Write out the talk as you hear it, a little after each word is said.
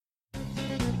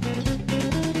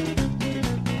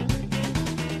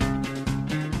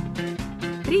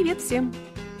Привет всем!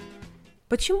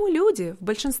 Почему люди в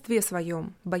большинстве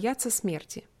своем боятся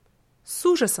смерти? С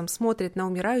ужасом смотрят на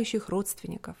умирающих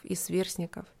родственников и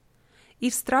сверстников. И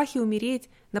в страхе умереть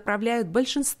направляют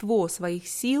большинство своих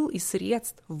сил и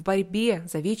средств в борьбе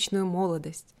за вечную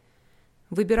молодость.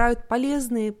 Выбирают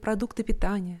полезные продукты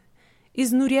питания,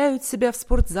 изнуряют себя в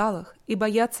спортзалах и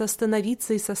боятся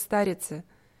остановиться и состариться.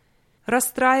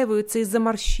 Расстраиваются из-за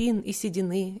морщин и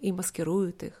седины и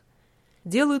маскируют их.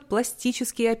 Делают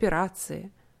пластические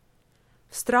операции.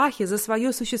 В страхе за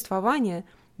свое существование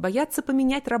боятся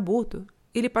поменять работу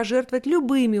или пожертвовать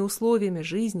любыми условиями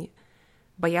жизни,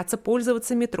 боятся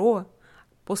пользоваться метро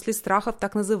после страхов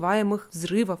так называемых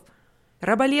взрывов,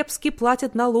 раболепски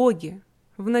платят налоги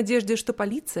в надежде, что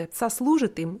полиция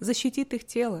сослужит им, защитит их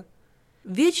тело.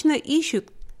 Вечно ищут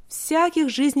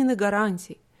всяких жизненных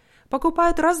гарантий,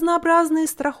 покупают разнообразные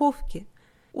страховки,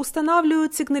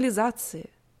 устанавливают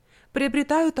сигнализации,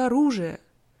 приобретают оружие,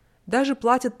 даже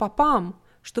платят попам,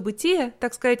 чтобы те,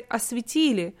 так сказать,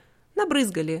 осветили,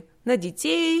 набрызгали на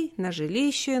детей, на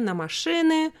жилище, на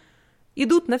машины,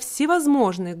 идут на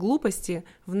всевозможные глупости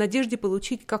в надежде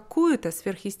получить какую-то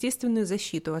сверхъестественную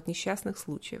защиту от несчастных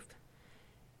случаев.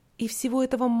 И всего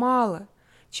этого мало.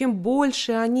 Чем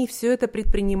больше они все это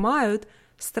предпринимают,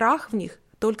 страх в них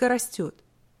только растет.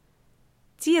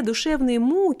 Те душевные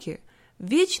муки,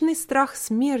 вечный страх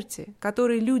смерти,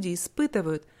 который люди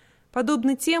испытывают,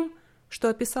 подобны тем, что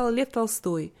описал Лев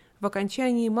Толстой в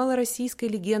окончании малороссийской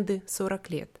легенды «40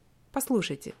 лет».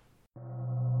 Послушайте.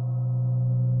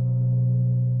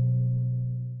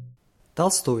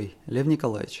 Толстой Лев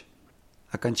Николаевич.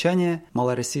 Окончание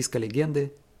малороссийской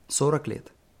легенды «40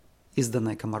 лет»,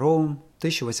 изданной Комаровым в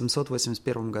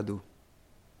 1881 году.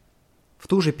 В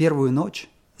ту же первую ночь,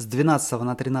 с 12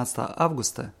 на 13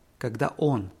 августа, когда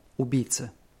он,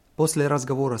 убийца, после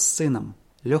разговора с сыном,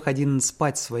 лег один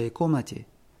спать в своей комнате,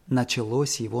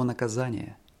 началось его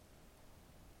наказание.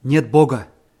 Нет Бога,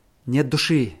 нет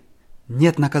души,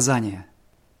 нет наказания.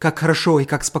 Как хорошо и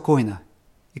как спокойно,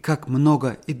 и как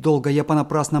много и долго я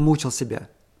понапрасно мучил себя.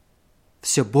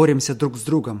 Все боремся друг с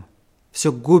другом,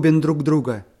 все губим друг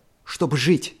друга, чтобы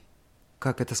жить,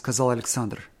 как это сказал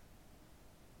Александр.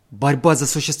 Борьба за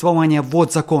существование –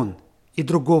 вот закон, и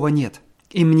другого нет.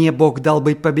 И мне Бог дал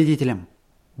быть победителем.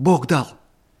 Бог дал.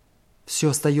 Все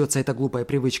остается эта глупая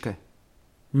привычка.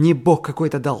 Не Бог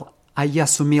какой-то дал, а я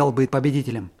сумел быть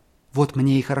победителем. Вот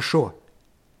мне и хорошо.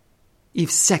 И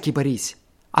всякий борись.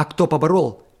 А кто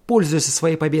поборол, пользуйся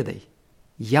своей победой.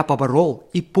 Я поборол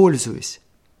и пользуюсь.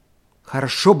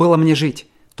 Хорошо было мне жить,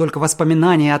 только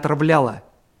воспоминания отравляло.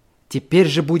 Теперь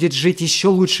же будет жить еще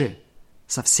лучше.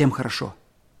 Совсем хорошо.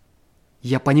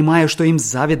 Я понимаю, что им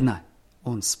завидно.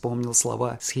 Он вспомнил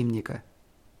слова схимника.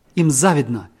 Им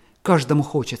завидно, каждому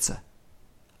хочется.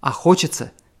 А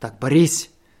хочется, так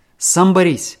борись. Сам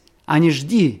борись, а не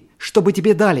жди, чтобы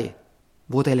тебе дали.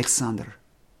 Вот и Александр.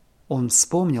 Он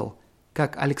вспомнил,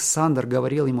 как Александр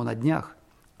говорил ему на днях,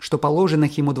 что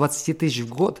положенных ему 20 тысяч в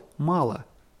год мало.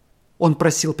 Он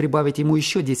просил прибавить ему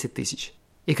еще 10 тысяч.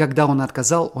 И когда он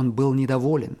отказал, он был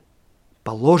недоволен.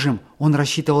 Положим, он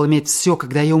рассчитывал иметь все,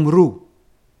 когда я умру.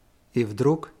 И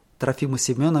вдруг Трофиму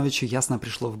Семеновичу ясно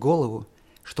пришло в голову,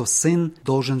 что сын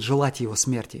должен желать его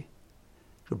смерти.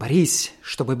 «Борись,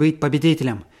 чтобы быть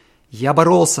победителем. Я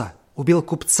боролся, убил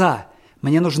купца.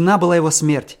 Мне нужна была его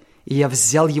смерть, и я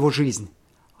взял его жизнь.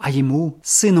 А ему,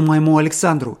 сыну моему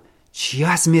Александру,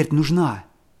 чья смерть нужна?»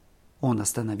 Он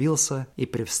остановился и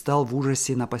привстал в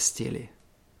ужасе на постели.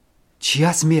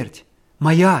 «Чья смерть?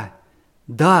 Моя!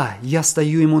 Да, я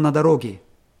стою ему на дороге.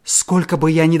 Сколько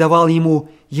бы я ни давал ему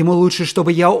лучше,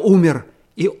 чтобы я умер,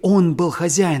 и он был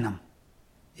хозяином».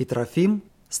 И Трофим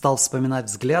стал вспоминать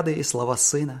взгляды и слова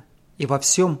сына, и во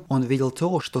всем он видел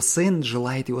то, что сын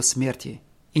желает его смерти,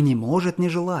 и не может не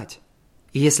желать.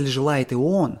 И если желает и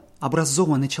он,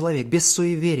 образованный человек, без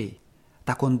суеверий,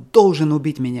 так он должен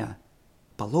убить меня.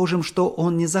 Положим, что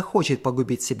он не захочет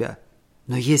погубить себя,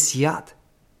 но есть яд.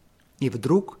 И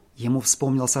вдруг ему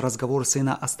вспомнился разговор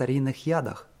сына о старинных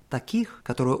ядах, таких,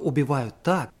 которые убивают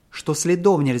так, что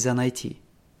следов нельзя найти.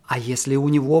 А если у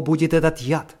него будет этот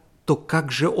яд, то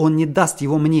как же он не даст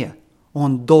его мне?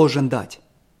 Он должен дать.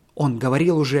 Он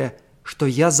говорил уже, что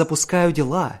я запускаю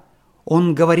дела.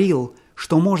 Он говорил,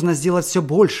 что можно сделать все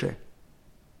больше.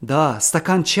 Да,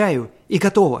 стакан чаю и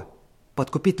готово.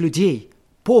 Подкупить людей,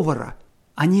 повара,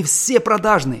 они все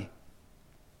продажные.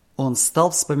 Он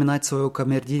стал вспоминать своего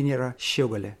камердинера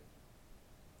Щеголя.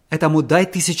 Этому дай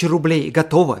 1000 рублей и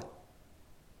готово.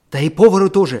 Да и повару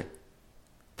тоже.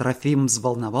 Трофим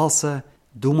взволновался,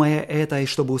 думая это, и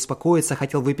чтобы успокоиться,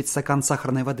 хотел выпить стакан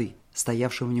сахарной воды,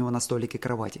 стоявший у него на столике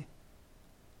кровати.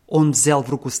 Он взял в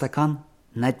руку стакан,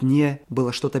 на дне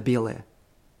было что-то белое.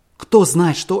 «Кто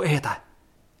знает, что это?»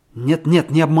 «Нет-нет,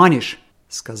 не обманешь», —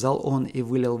 сказал он и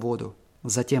вылил воду.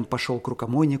 Затем пошел к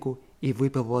рукомойнику и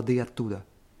выпил воды оттуда.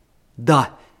 «Да,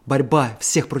 борьба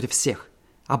всех против всех.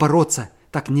 А бороться,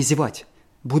 так не зевать.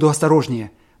 Буду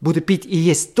осторожнее. Буду пить и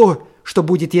есть то, что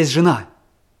будет есть жена.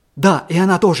 Да, и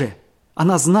она тоже.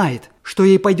 Она знает, что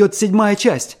ей пойдет 7-я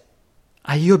часть.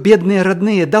 А ее бедные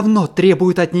родные давно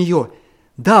требуют от нее.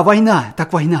 Да, война,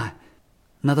 так война.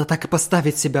 Надо так и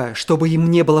поставить себя, чтобы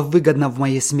им не было выгодно в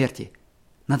моей смерти.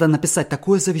 Надо написать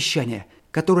такое завещание,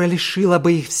 которое лишило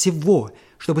бы их всего,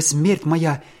 чтобы смерть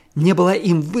моя не была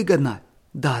им выгодна.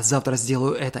 Да, завтра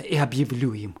сделаю это и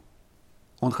объявлю им».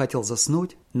 Он хотел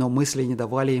заснуть, но мысли не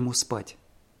давали ему спать.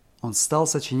 Он стал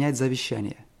сочинять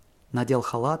завещание, надел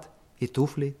халат и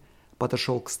туфли,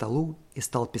 подошел к столу и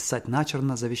стал писать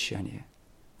начерно завещание,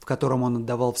 в котором он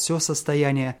отдавал все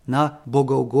состояние на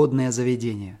богоугодное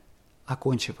заведение.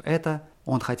 Окончив это,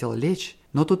 он хотел лечь,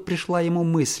 но тут пришла ему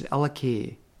мысль о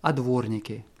лакее, о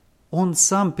дворнике. Он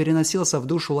сам переносился в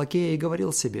душу лакея и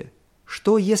говорил себе: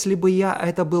 «Что, если бы я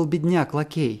это был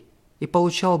бедняк-лакей и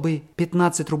получал бы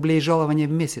 15 рублей жалования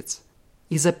в месяц,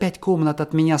 и за 5 комнат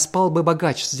от меня спал бы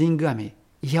богач с деньгами,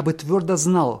 и я бы твердо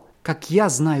знал, как я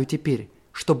знаю теперь,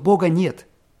 что Бога нет,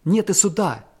 нет и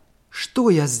суда. Что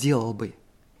я сделал бы?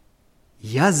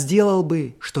 Я сделал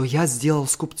бы, что я сделал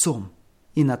с купцом».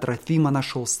 И на Трофима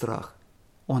нашел страх.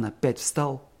 Он опять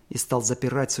встал и стал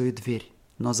запирать свою дверь,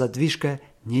 но задвижка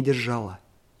не держала.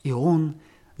 И он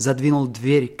задвинул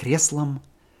дверь креслом,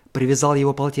 привязал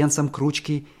его полотенцем к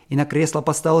ручке и на кресло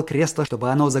поставил кресло, чтобы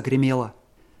оно загремело.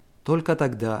 Только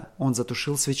тогда он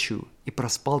затушил свечу и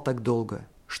проспал так долго,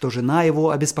 что жена его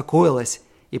обеспокоилась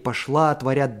и пошла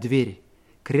отворять дверь.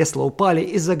 Кресла упали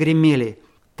и загремели.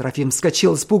 Трофим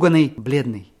вскочил испуганный,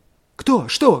 бледный. «Кто?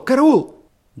 Что? Караул!»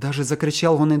 Даже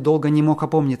закричал он и долго не мог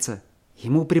опомниться.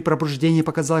 Ему при пробуждении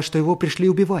показалось, что его пришли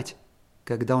убивать.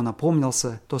 Когда он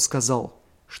опомнился, то сказал,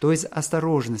 что из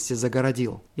осторожности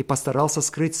загородил и постарался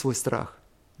скрыть свой страх.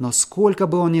 Но сколько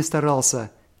бы он ни старался,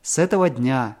 с этого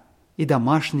дня и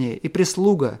домашние, и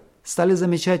прислуга стали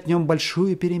замечать в нем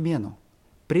большую перемену.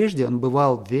 Прежде он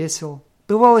бывал весел,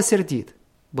 бывал и сердит,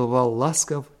 бывал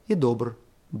ласков и добр,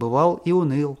 бывал и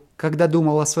уныл, когда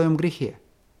думал о своем грехе.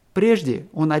 Прежде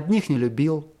он одних не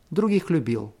любил, других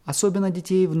любил, особенно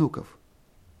детей и внуков.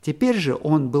 Теперь же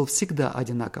он был всегда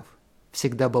одинаков,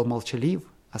 всегда был молчалив,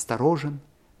 осторожен,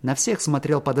 на всех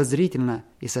смотрел подозрительно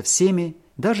и со всеми,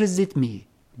 даже с детьми,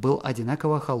 был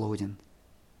одинаково холоден.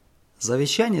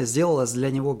 Завещание сделалось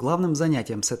для него главным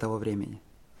занятием с этого времени.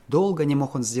 Долго не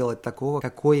мог он сделать такого,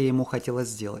 какое ему хотелось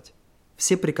сделать.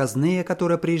 Все приказные,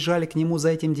 которые приезжали к нему за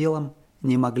этим делом,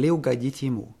 не могли угодить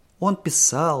ему. Он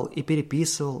писал и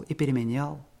переписывал и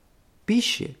переменял. В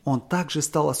пище он также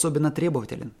стал особенно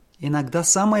требователен. Иногда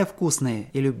самые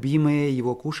вкусные и любимые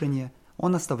его кушанья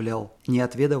он оставлял, не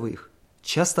отведав их.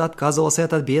 Часто отказывался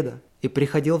от обеда и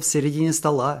приходил в середине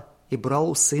стола и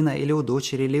брал у сына или у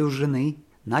дочери или у жены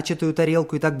начатую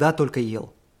тарелку и тогда только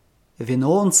ел.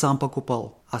 Вино он сам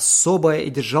покупал, особое и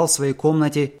держал в своей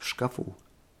комнате в шкафу.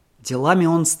 Делами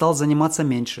он стал заниматься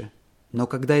меньше, но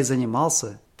когда и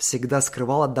занимался, всегда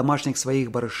скрывал от домашних своих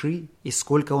барыши и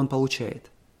сколько он получает.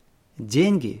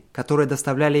 Деньги, которые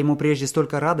доставляли ему прежде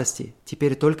столько радости,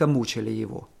 теперь только мучили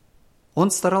его. Он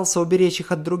старался уберечь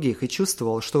их от других и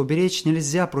чувствовал, что уберечь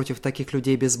нельзя против таких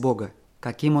людей без Бога,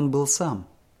 каким он был сам.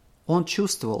 Он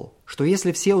чувствовал, что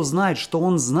если все узнают, что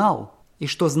он знал, и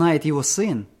что знает его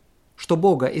сын, что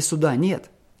Бога и суда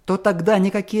нет, то тогда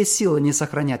никакие силы не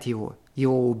сохранят его.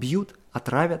 Его убьют,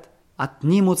 отравят,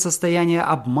 отнимут состояние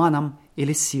обманом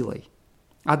или силой.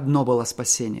 Одно было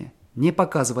спасение – не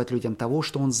показывать людям того,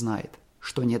 что он знает,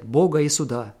 что нет Бога и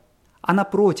суда, а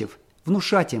напротив,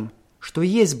 внушать им, что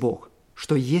есть Бог,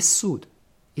 что есть суд.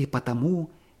 И потому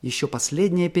еще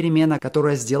последняя перемена,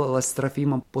 которая сделалась с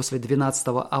Трофимом после 12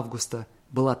 августа,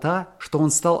 была та, что он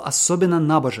стал особенно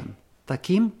набожен,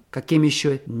 таким, каким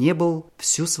еще не был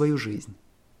всю свою жизнь.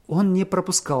 Он не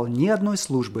пропускал ни одной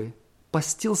службы,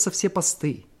 постился все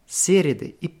посты,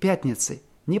 середы и пятницы,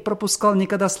 не пропускал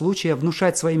никогда случая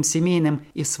внушать своим семейным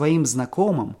и своим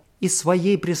знакомым и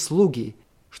своей прислуге,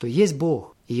 что есть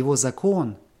Бог и Его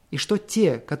закон, и что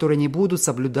те, которые не будут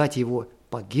соблюдать Его,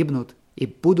 погибнут и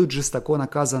будут жестоко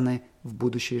наказаны в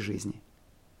будущей жизни.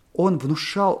 Он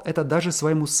внушал это даже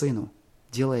своему сыну,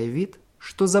 делая вид,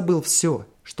 что забыл все,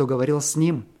 что говорил с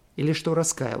ним или что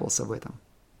раскаивался в этом.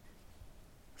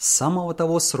 С самого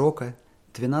того срока,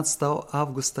 12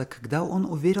 августа, когда он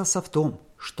уверился в том,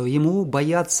 что ему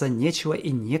бояться нечего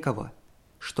и некого,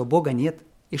 что Бога нет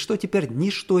и что теперь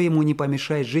ничто ему не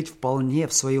помешает жить вполне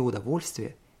в свое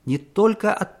удовольствие, не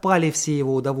только отпали все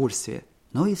его удовольствия,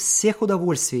 но из всех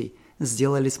удовольствий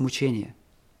сделались мучения.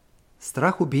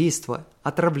 Страх убийства,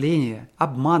 отравления,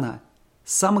 обмана,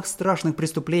 самых страшных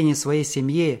преступлений в своей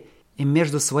семье и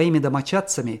между своими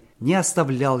домочадцами не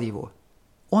оставлял его.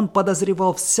 Он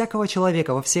подозревал всякого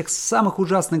человека во всех самых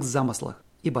ужасных замыслах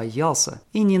и боялся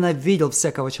и ненавидел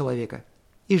всякого человека,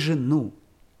 и жену,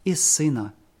 и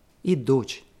сына, и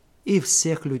дочь, и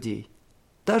всех людей.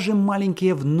 Даже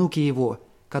маленькие внуки его,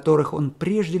 которых он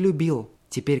прежде любил,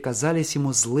 теперь казались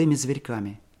ему злыми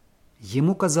зверьками.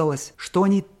 Ему казалось, что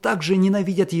они так же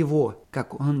ненавидят его,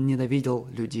 как он ненавидел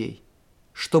людей.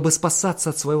 Чтобы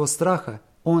спасаться от своего страха,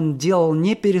 он делал,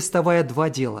 не переставая, два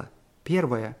дела.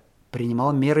 Первое –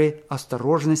 принимал меры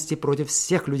осторожности против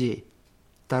всех людей.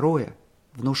 Второе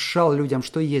 – внушал людям,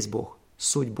 что есть Бог,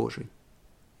 суть Божий.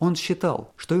 Он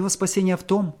считал, что его спасение в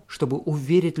том, чтобы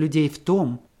уверить людей в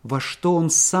том, во что он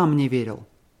сам не верил.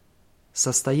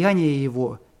 Состояние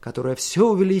его, которое все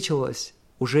увеличилось,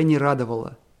 уже не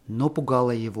радовало, но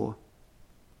пугало его.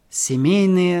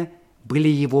 Семейные были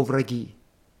его враги.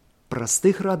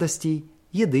 Простых радостей,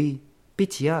 еды,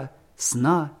 питья,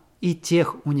 сна и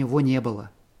тех у него не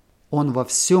было. Он во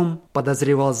всем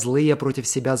подозревал злые против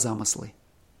себя замыслы.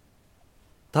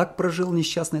 Так прожил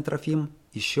несчастный Трофим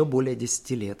еще более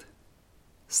 10 лет.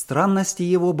 Странности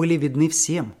его были видны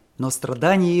всем, но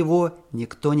страдания его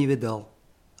никто не видал.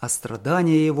 А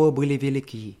страдания его были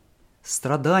велики.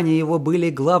 Страдания его были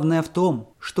главное в том,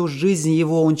 что жизнь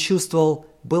его, он чувствовал,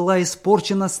 была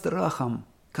испорчена страхом,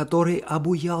 который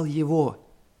обуял его,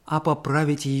 а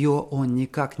поправить ее он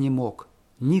никак не мог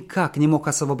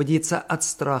освободиться от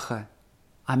страха.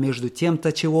 А между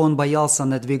тем-то, чего он боялся,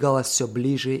 надвигалось все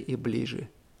ближе и ближе.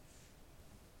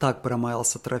 Так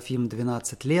промаялся Трофим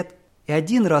 12 лет, и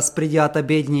один раз, придя от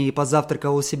обедни и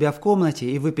позавтракав у себя в комнате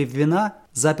и выпив вина,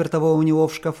 запертого у него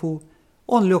в шкафу,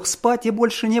 он лег спать и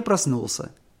больше не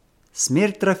проснулся.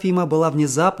 Смерть Трофима была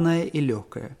внезапная и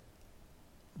легкая.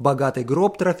 Богатый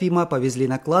гроб Трофима повезли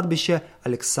на кладбище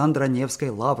Александра Невской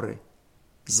лавры.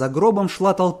 За гробом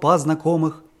шла толпа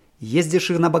знакомых,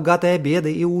 ездивших на богатые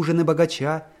обеды и ужины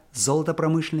богача,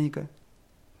 золотопромышленника.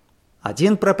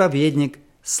 Один проповедник,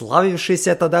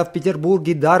 славившийся тогда в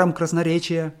Петербурге даром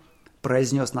красноречия,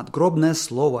 произнес надгробное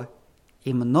слово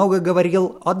и много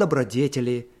говорил о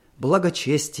добродетели,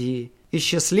 благочестии и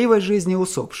счастливой жизни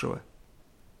усопшего.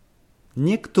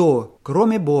 Никто,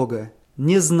 кроме Бога,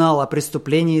 не знал о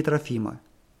преступлении Трофима,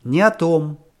 ни о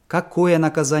том, какое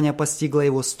наказание постигло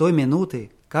его с той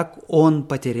минуты, как он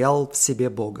потерял в себе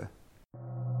Бога.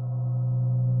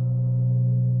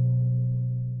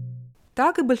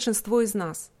 Так и большинство из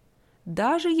нас.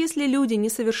 Даже если люди не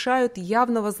совершают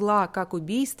явного зла, как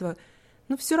убийство,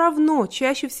 но все равно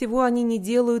чаще всего они не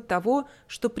делают того,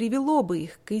 что привело бы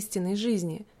их к истинной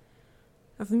жизни.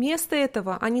 Вместо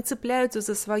этого они цепляются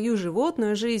за свою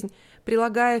животную жизнь,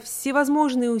 прилагая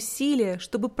всевозможные усилия,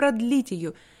 чтобы продлить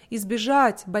ее,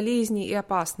 избежать болезней и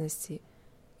опасностей.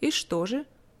 И что же?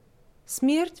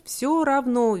 Смерть все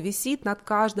равно висит над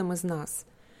каждым из нас.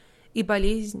 И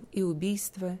болезнь, и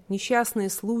убийство,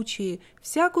 несчастные случаи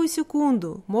всякую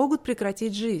секунду могут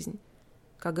прекратить жизнь,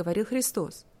 как говорил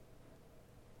Христос.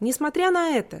 Несмотря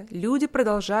на это, люди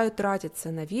продолжают тратиться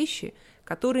на вещи,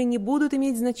 которые не будут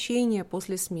иметь значения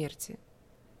после смерти.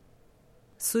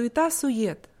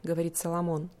 «Суета-сует», — говорит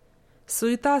Соломон.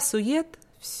 «Суета-сует,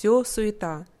 все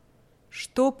суета.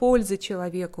 Что пользы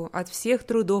человеку от всех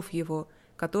трудов его,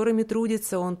 которыми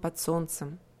трудится он под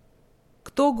солнцем?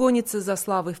 Кто гонится за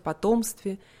славой в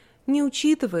потомстве, не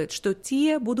учитывает, что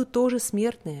те будут тоже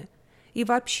смертные. И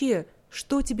вообще,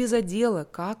 что тебе за дело,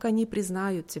 как они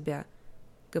признают тебя?»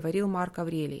 — говорил Марк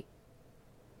Аврелий.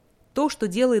 То, что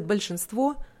делает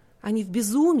большинство, они в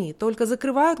безумии только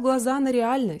закрывают глаза на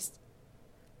реальность.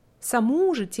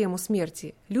 Саму же тему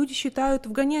смерти люди считают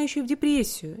вгоняющей в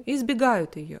депрессию и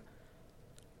избегают ее.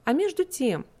 А между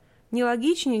тем, не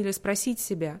логичнее ли спросить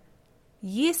себя,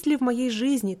 есть ли в моей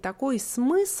жизни такой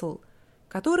смысл,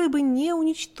 который бы не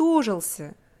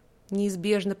уничтожился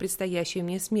неизбежно предстоящей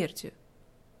мне смертью?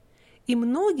 И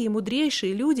многие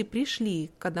мудрейшие люди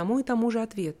пришли к одному и тому же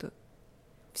ответу.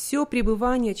 Все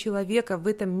пребывание человека в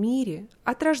этом мире,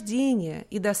 от рождения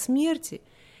и до смерти,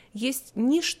 есть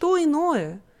не что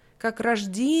иное, как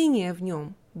рождение в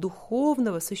нем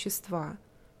духовного существа,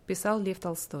 писал Лев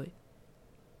Толстой.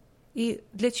 И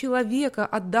для человека,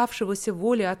 отдавшегося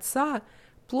воле Отца,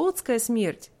 плотская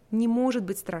смерть не может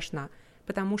быть страшна,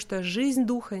 потому что жизнь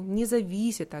духа не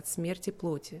зависит от смерти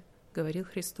плоти, говорил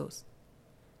Христос.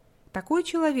 Такой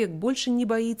человек больше не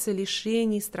боится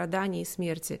лишений, страданий и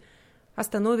смерти, а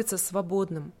становится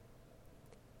свободным.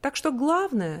 Так что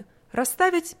главное –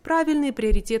 расставить правильные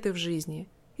приоритеты в жизни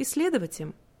и следовать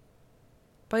им.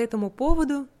 По этому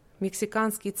поводу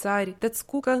мексиканский царь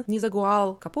Тецкука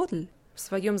Низагуалкапотль в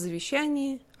своем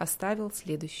завещании оставил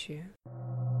следующее.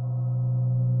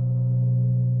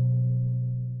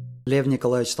 Лев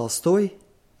Николаевич Толстой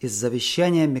из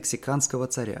завещания мексиканского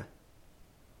царя.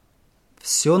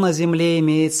 «Все на земле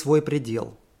имеет свой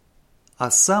предел,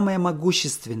 а самые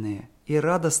могущественные и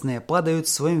радостные падают в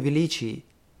своем величии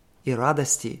и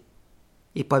радости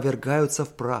и повергаются в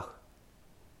прах.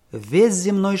 Весь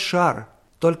земной шар –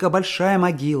 только большая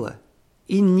могила,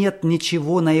 и нет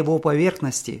ничего на его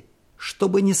поверхности,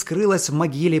 чтобы не скрылось в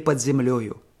могиле под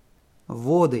землею.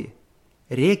 Воды,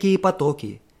 реки и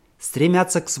потоки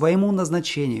стремятся к своему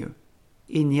назначению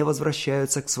и не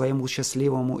возвращаются к своему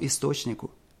счастливому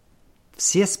источнику.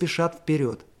 Все спешат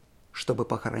вперед, чтобы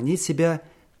похоронить себя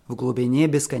в глубине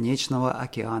бесконечного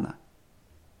океана.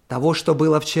 Того, что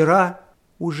было вчера,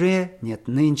 уже нет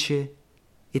нынче,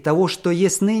 и того, что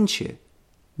есть нынче,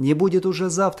 не будет уже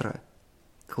завтра.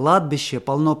 Кладбище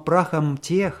полно прахом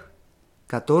тех,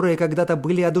 которые когда-то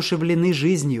были одушевлены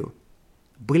жизнью,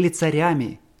 были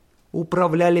царями,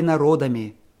 управляли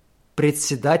народами,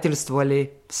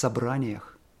 председательствовали в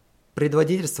собраниях,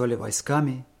 предводительствовали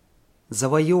войсками,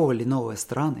 завоевывали новые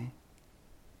страны,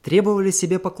 требовали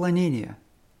себе поклонения,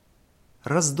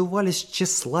 раздувались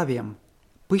тщеславием,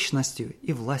 пышностью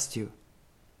и властью.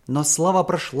 Но слава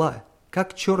прошла,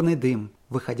 как черный дым,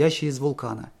 выходящий из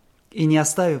вулкана, и не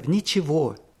оставив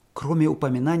ничего, кроме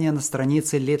упоминания на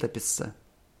странице летописца.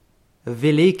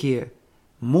 Великие,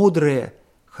 мудрые,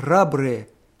 храбрые,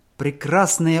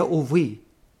 прекрасные, увы,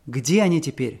 где они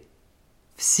теперь?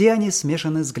 Все они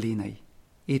смешаны с глиной,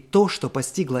 и то, что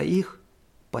постигло их,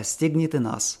 постигнет и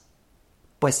нас,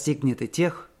 постигнет и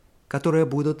тех, которые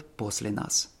будут после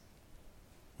нас.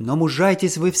 Но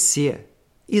мужайтесь вы все,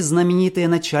 и знаменитые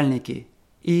начальники,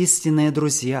 и истинные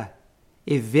друзья,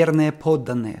 и верные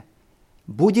подданные.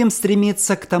 Будем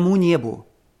стремиться к тому небу,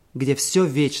 где все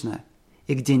вечно,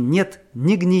 и где нет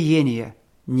ни гниения,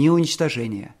 ни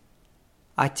уничтожения.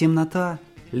 А темнота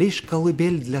 – лишь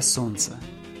колыбель для солнца,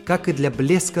 как и для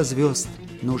блеска звезд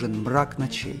нужен мрак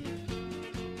ночей.